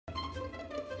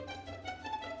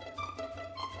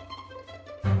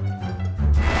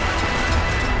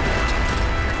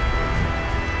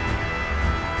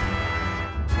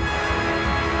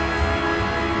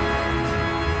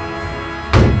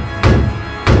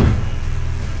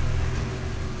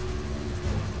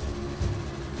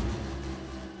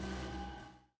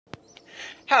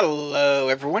Hello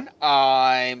everyone,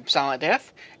 I'm Silent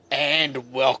Death,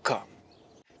 and welcome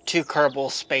to Kerbal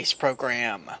Space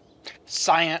Program,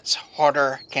 Science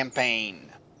Harder Campaign.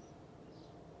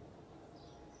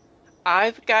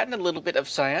 I've gotten a little bit of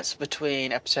science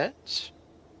between episodes.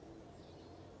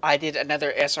 I did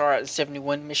another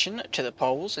SR-71 mission to the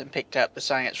poles and picked up the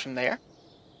science from there.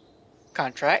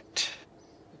 Contract.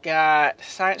 Got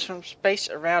science from space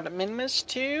around Minimus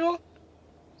too.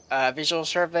 Visual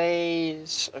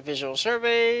surveys,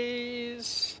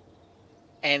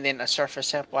 and then a surface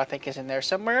sample I think is in there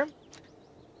somewhere.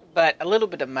 But a little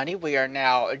bit of money. We are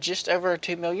now just over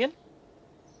 2 million.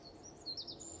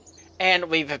 And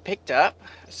we've picked up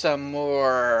some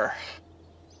more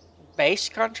base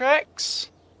contracts.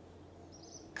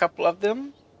 A couple of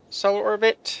them. Solar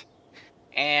orbit.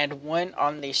 And one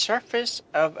on the surface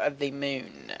of the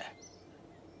moon.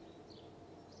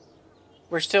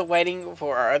 We're still waiting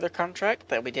for our other contract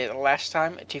that we did last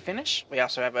time to finish. We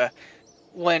also have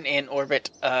one in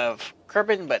orbit of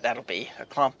Kerbal, but that'll be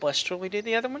accomplished when we do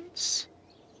the other ones.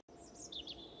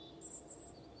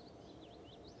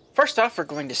 First off, we're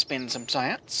going to spend some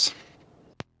science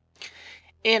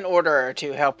in order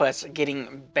to help us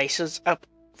getting bases up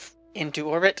into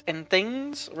orbit and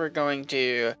things. We're going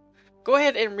to go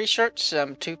ahead and research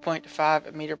some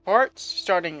 2.5 meter parts,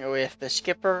 starting with the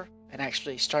skipper. And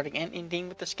actually starting and ending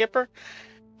with the skipper.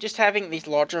 Just having these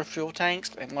larger fuel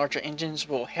tanks and larger engines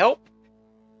will help,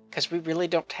 because we really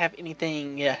don't have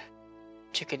anything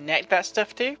to connect that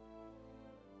stuff to.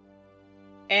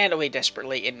 And we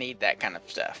desperately need that kind of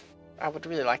stuff. I would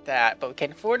really like that, but we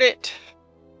can't afford it.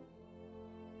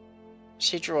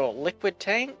 Procedural liquid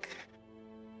tank.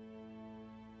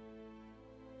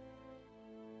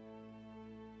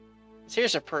 So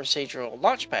here's a procedural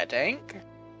launchpad tank.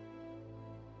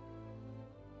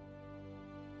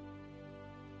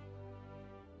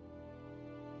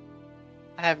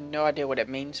 I have no idea what it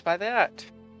means by that.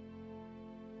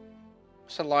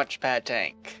 It's a launch pad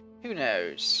tank. Who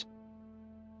knows?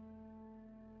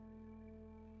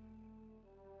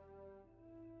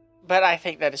 But I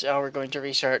think that is all we're going to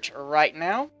research right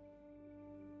now.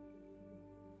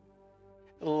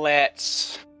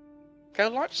 Let's go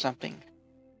launch something.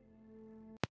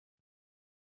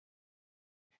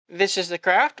 This is the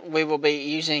craft we will be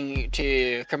using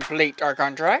to complete our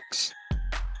contracts.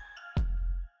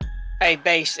 A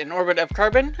base in orbit of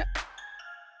Kerbal,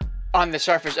 on the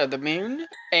surface of the moon,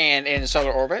 and in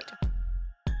solar orbit.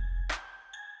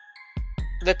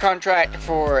 The contract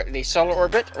for the solar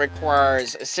orbit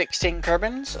requires 16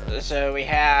 Kerbals, so we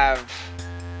have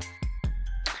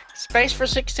space for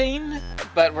 16,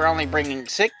 but we're only bringing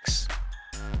 6.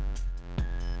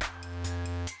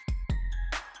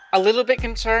 A little bit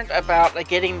concerned about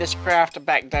getting this craft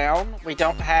back down. We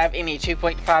don't have any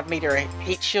 2.5 meter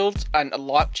heat shields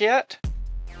unlocked yet.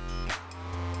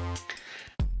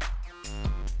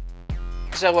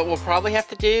 So what we'll probably have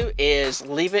to do is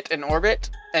leave it in orbit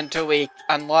until we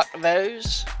unlock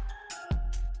those.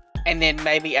 And then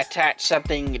maybe attach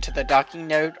something to the docking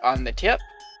node on the tip.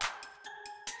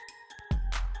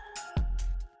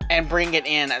 And bring it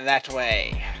in that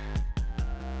way.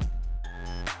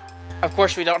 Of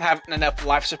course, we don't have enough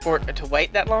life support to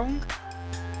wait that long,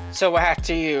 so we'll have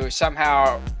to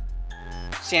somehow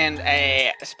send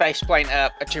a space plane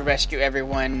up to rescue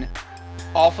everyone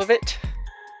off of it,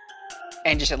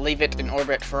 and just leave it in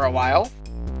orbit for a while.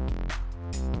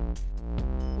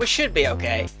 We should be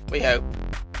okay, we hope.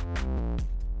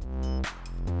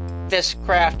 This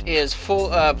craft is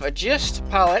full of just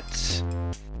pilots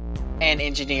and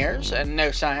engineers, and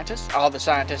no scientists. All the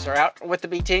scientists are out with the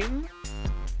B team.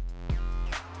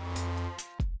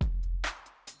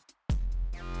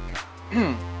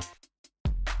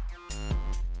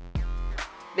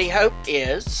 The hope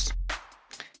is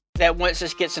that once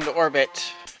this gets into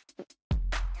orbit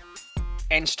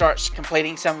and starts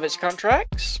completing some of its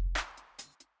contracts,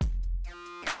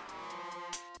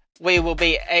 we will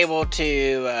be able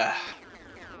to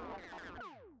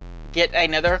get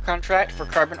another contract for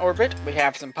Kerbal orbit. We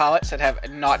have some pilots that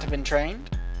have not been trained.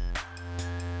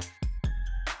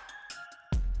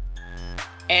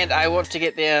 And I want to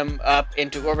get them up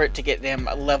into orbit to get them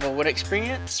level 1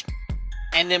 experience.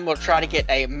 And then we'll try to get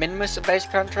a Minimus base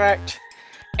contract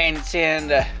and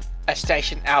send a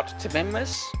station out to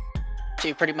Minimus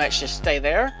to pretty much just stay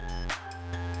there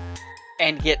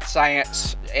and get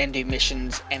science and do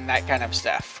missions and that kind of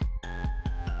stuff.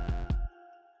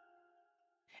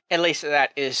 At least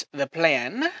that is the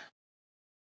plan.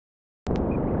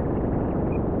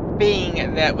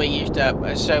 Being that we used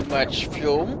up so much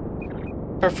fuel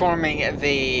performing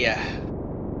the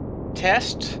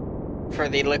test for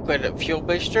the liquid fuel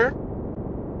booster,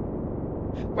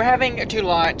 we're having to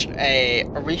launch a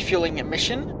refueling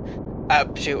mission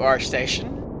up to our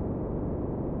station.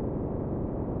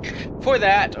 For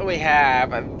that, we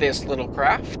have this little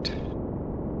craft,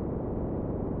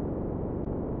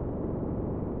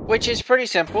 which is pretty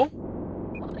simple.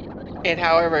 It,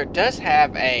 however, does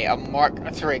have a Mark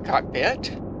III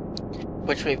cockpit,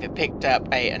 which we've picked up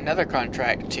another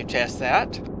contract to test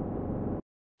that.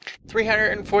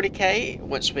 340K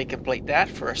once we complete that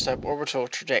for a suborbital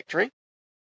trajectory.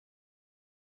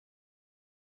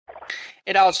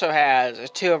 It also has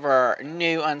 2 of our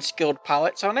new unskilled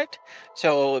pilots on it,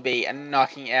 so we'll be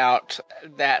knocking out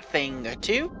that thing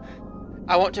too.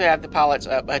 I want to have the pilots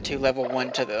up to level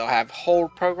 1 so that they'll have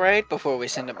hold prograde before we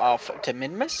send them off to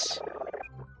Minimus.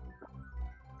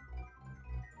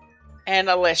 And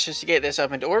let's just get this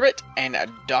up into orbit and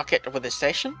dock it with the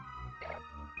station.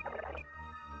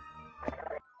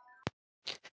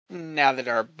 Now that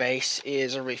our base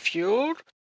is refueled,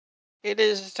 it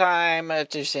is time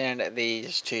to send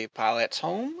these 2 pilots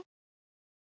home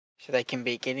so they can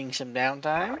be getting some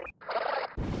downtime.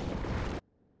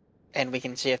 And we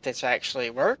can see if this actually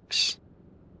works,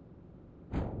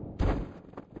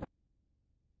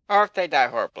 or if they die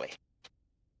horribly.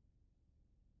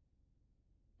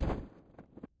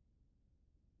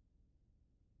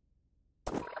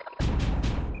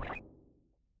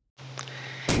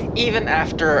 Even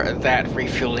after that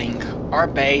refueling, our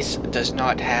base does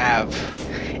not have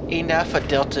enough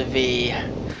delta V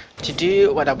to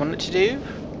do what I want it to do,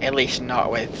 at least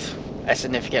not with a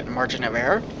significant margin of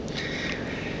error.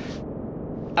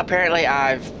 Apparently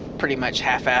I've pretty much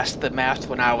half-assed the math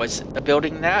when I was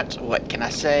building that. What can I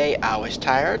say? I was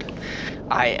tired.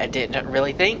 I didn't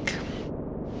really think.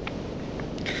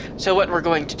 So what we're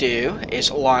going to do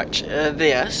is launch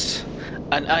this,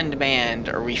 an unmanned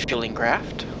refueling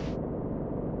craft.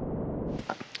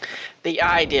 The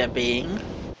idea being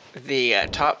the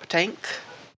top tank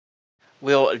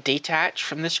will detach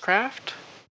from this craft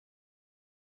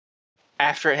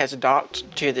after it has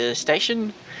docked to the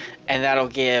station, and that'll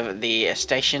give the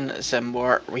station some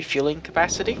more refueling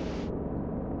capacity.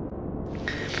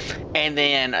 And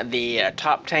then the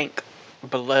top tank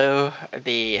below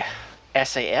the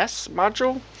SAS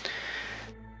module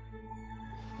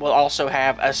will also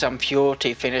have some fuel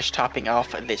to finish topping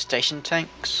off the station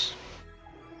tanks.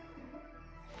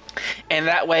 And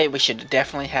that way we should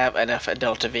definitely have enough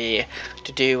delta V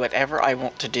to do whatever I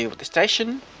want to do with the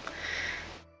station,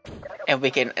 and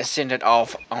we can send it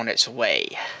off on its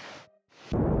way.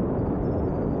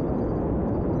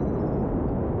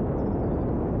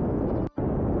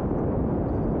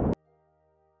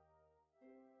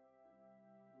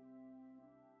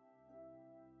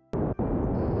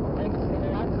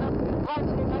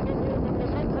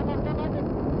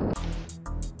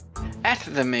 At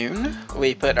the moon,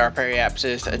 we put our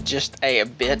periapses just a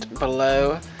bit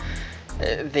below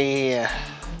the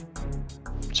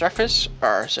surface,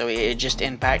 or so we just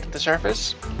impact the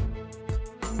surface,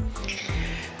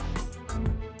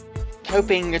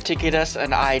 hoping to get us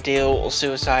an ideal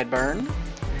suicide burn,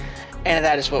 and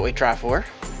that is what we try for.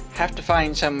 Have to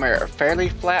find somewhere fairly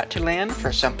flat to land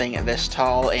for something this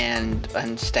tall and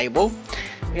unstable.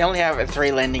 We only have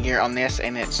 3 landing gear on this,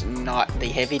 and it's not the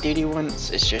heavy duty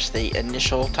ones, it's just the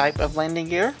initial type of landing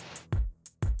gear.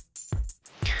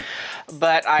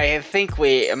 But I think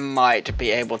we might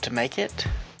be able to make it.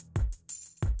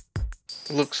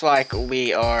 Looks like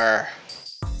we are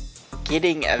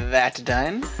getting that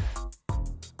done,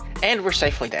 and we're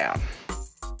safely down.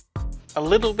 A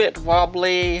little bit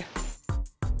wobbly.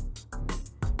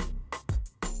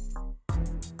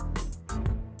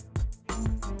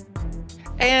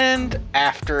 And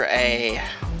after a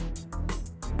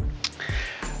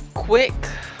quick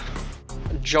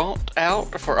jaunt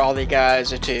out for all the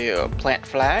guys to plant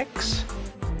flags,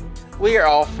 we are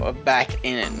off back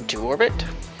into orbit.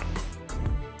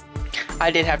 I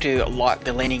did have to lock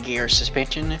the landing gear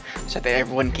suspension so that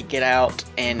everyone could get out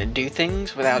and do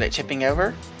things without it tipping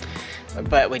over,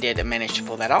 but we did manage to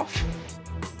pull that off.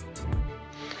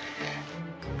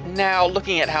 Now,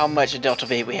 looking at how much delta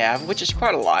V we have, which is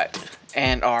quite a lot,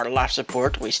 and our life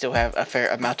support, we still have a fair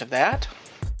amount of that.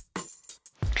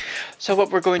 So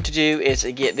what we're going to do is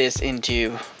get this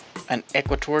into an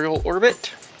equatorial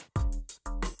orbit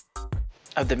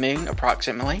of the moon,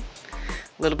 approximately.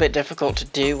 A little bit difficult to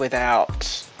do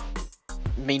without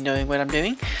me knowing what I'm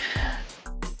doing,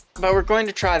 but we're going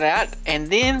to try that, and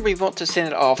then we want to send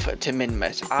it off to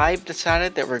Minimus. I've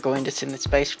decided that we're going to send the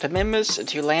space to Minimus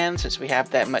to land since we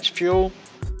have that much fuel,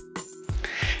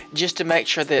 just to make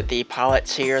sure that the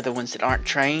pilots here, the ones that aren't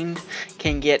trained,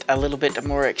 can get a little bit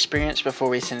more experience before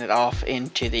we send it off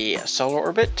into the solar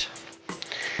orbit.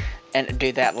 and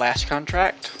do that last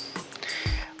contract,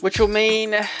 which will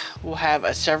mean we'll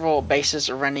have several bases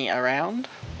running around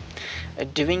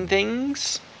doing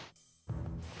things.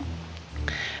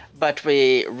 But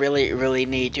we really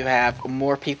need to have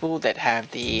more people that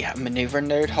have the maneuver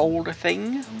node hold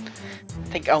thing. I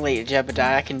think only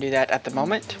Jebediah can do that at the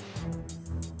moment.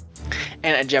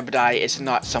 And Jebediah is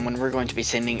not someone we're going to be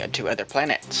sending to other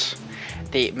planets.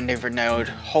 The maneuver node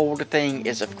hold thing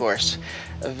is, of course,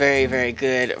 very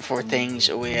good for things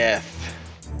with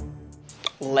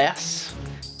less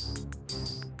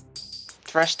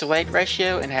thrust to weight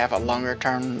ratio and have a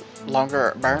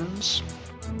longer burns.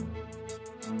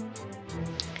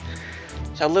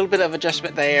 So a little bit of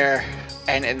adjustment there,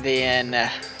 and then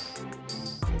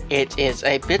it is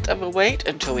a bit of a wait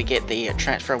until we get the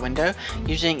transfer window.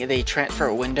 Using the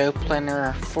transfer window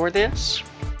planner for this,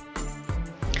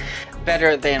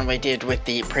 better than we did with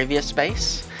the previous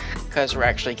base, because we're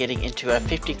actually getting into a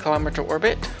 50-kilometer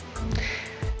orbit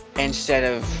instead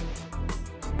of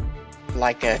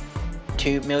like a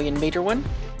 2 million meter one.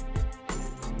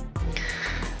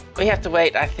 We have to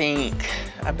wait, I think,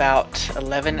 about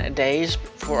 11 days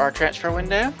for our transfer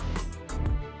window,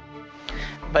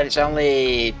 but it's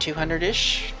only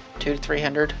 200-ish, 200 to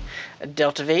 300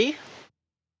 delta V.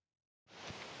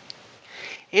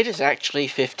 It is actually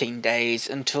 15 days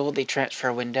until the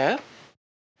transfer window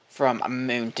from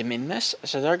Moon to Minmus,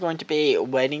 so they're going to be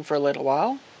waiting for a little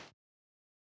while.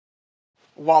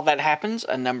 While that happens,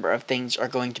 a number of things are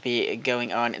going to be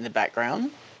going on in the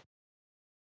background.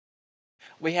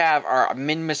 We have our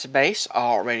Minmus base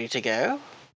all ready to go.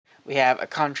 We have a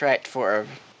contract for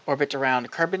orbit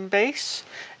around Kerbal base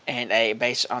and a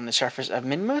base on the surface of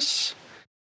Minmus.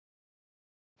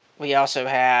 We also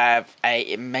have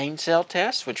a main cell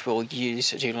test, which we'll use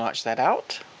to launch that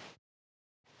out.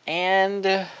 And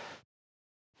I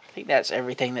think that's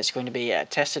everything that's going to be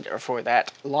tested for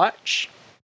that launch.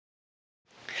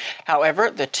 However,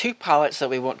 the two pilots that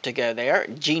we want to go there,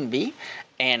 Geneby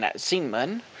and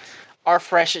Seaman, are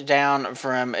fresh down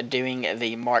from doing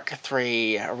the Mark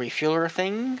III refueler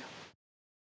thing,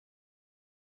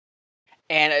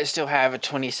 and still have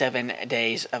 27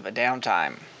 days of a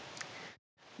downtime.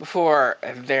 Before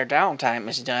their downtime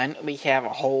is done, we have a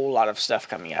whole lot of stuff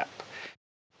coming up.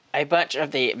 A bunch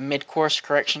of the mid-course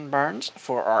correction burns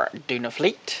for our Duna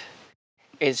fleet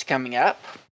is coming up.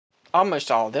 Almost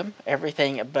all of them,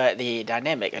 everything but the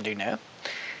dynamic Duna,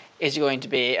 is going to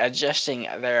be adjusting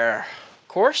their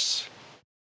course.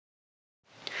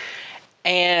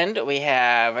 And we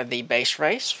have the base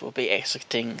race. We'll be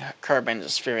exiting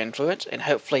Kerbin's sphere influence and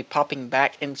hopefully popping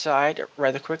back inside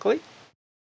rather quickly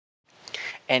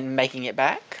and making it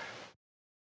back.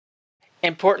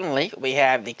 Importantly, we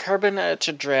have the Kerbin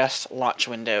to Dress launch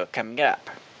window coming up.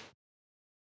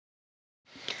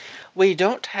 We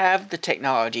don't have the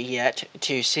technology yet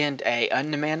to send a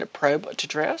unmanned probe to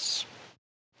Dress.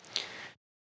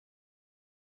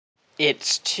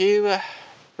 It's 2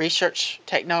 research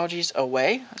technologies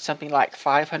away, something like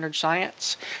 500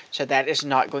 science, so that is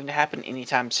not going to happen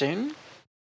anytime soon.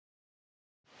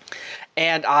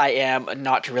 And I am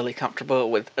not really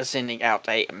comfortable with sending out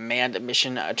a manned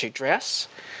mission to Dress.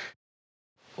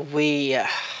 We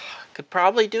could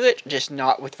probably do it, just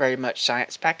not with very much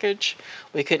science package.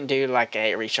 We couldn't do like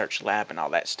a research lab and all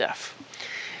that stuff.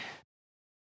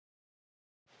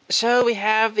 So we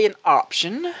have an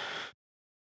option.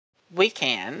 We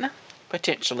can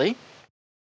potentially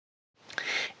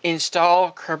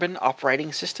install Kerbal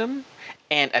operating system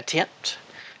and attempt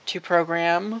to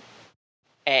program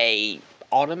a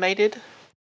automated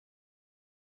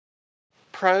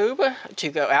probe to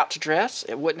go out to Dress.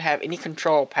 It wouldn't have any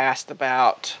control past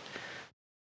about,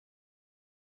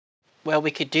 well,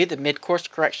 we could do the mid-course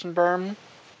correction burn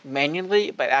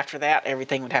manually, but after that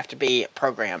everything would have to be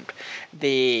programmed.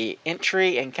 The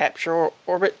entry and capture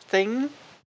orbit thing,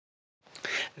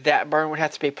 that burn would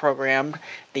have to be programmed.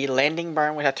 The landing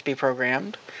burn would have to be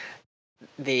programmed.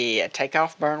 The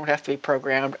takeoff burn would have to be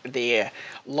programmed. The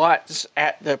launch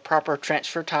at the proper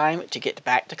transfer time to get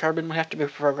back to Kerbal would have to be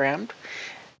programmed.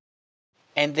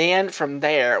 And then from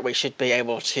there, we should be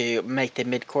able to make the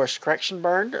mid-course correction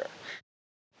burn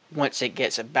once it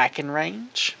gets back in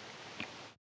range.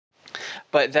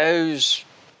 But those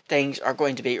things are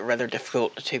going to be rather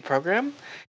difficult to program.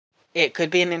 It could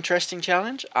be an interesting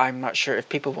challenge. I'm not sure if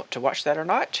people want to watch that or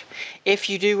not. If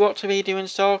you do want me to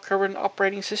install Kerbal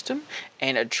operating system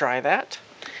and try that,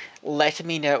 let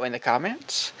me know in the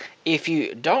comments. If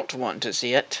you don't want to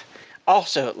see it,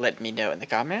 also let me know in the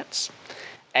comments.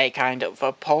 A kind of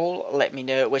a poll, let me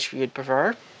know which you would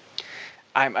prefer.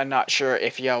 I'm not sure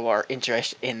if y'all are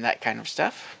interested in that kind of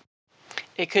stuff.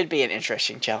 It could be an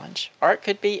interesting challenge, or it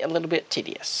could be a little bit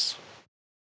tedious.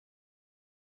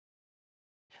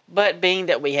 But being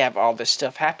that we have all this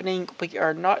stuff happening, we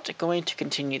are not going to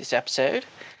continue this episode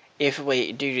if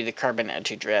we do the carbon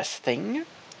to dress thing.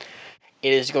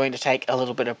 It is going to take a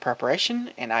little bit of preparation,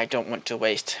 and I don't want to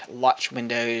waste launch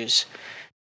windows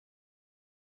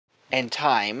and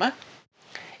time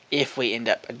if we end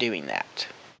up doing that.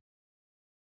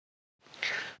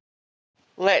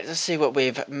 Let's see what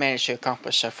we've managed to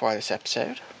accomplish so far this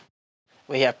episode.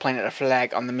 We have planted a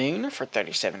flag on the moon for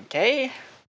 37k.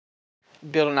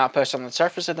 Build an outpost on the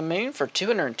surface of the moon for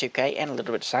 202k and a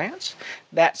little bit of science.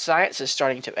 That science is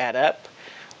starting to add up.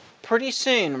 Pretty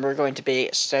soon we're going to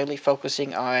be solely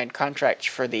focusing on contracts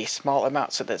for the small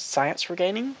amounts of the science we're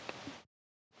gaining.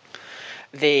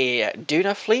 The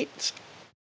Duna fleet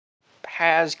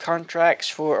has contracts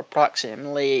for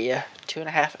approximately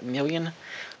 2.5 million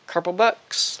Kerbal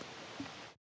bucks,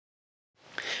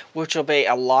 which will be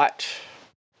a lot,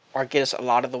 or get us a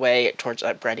lot of the way towards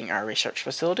upgrading our research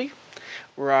facility.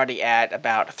 We're already at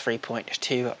about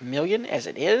 3.2 million as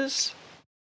it is.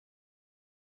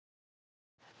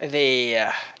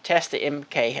 The test the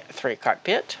MK3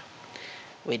 cockpit,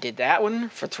 we did that one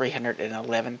for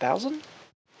 311,000.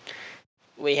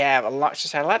 We have launched a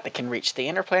satellite that can reach the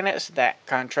inner planets. That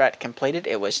contract completed.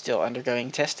 It was still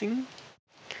undergoing testing.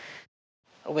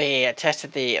 We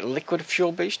tested the liquid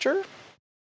fuel booster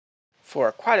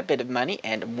for quite a bit of money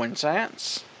and 1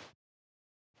 science.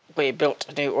 We built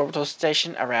a new orbital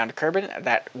station around Kerbin.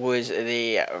 That was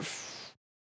the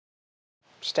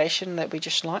station that we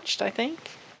just launched, I think.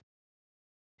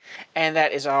 And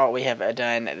that is all we have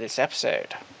done this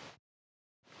episode.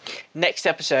 Next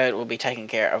episode, we'll be taking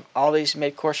care of all these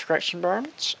mid-course correction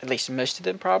burns, at least most of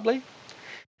them probably.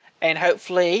 And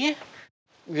hopefully,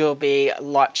 we'll be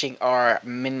launching our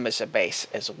Minimus base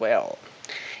as well.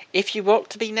 If you want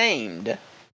to be named,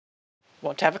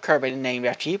 want to have a Kerbal named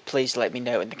after you, please let me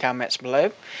know in the comments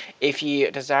below. If you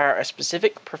desire a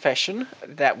specific profession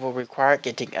that will require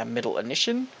getting a middle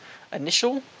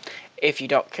initial, if you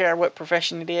don't care what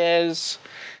profession it is,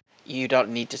 you don't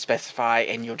need to specify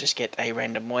and you'll just get a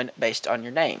random one based on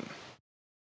your name.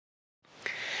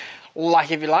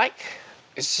 Like if you like,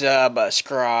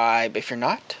 subscribe if you're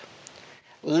not,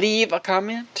 leave a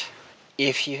comment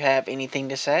if you have anything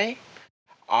to say.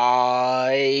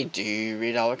 I do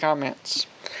read all the comments.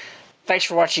 Thanks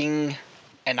for watching,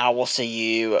 and I will see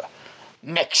you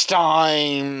next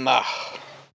time.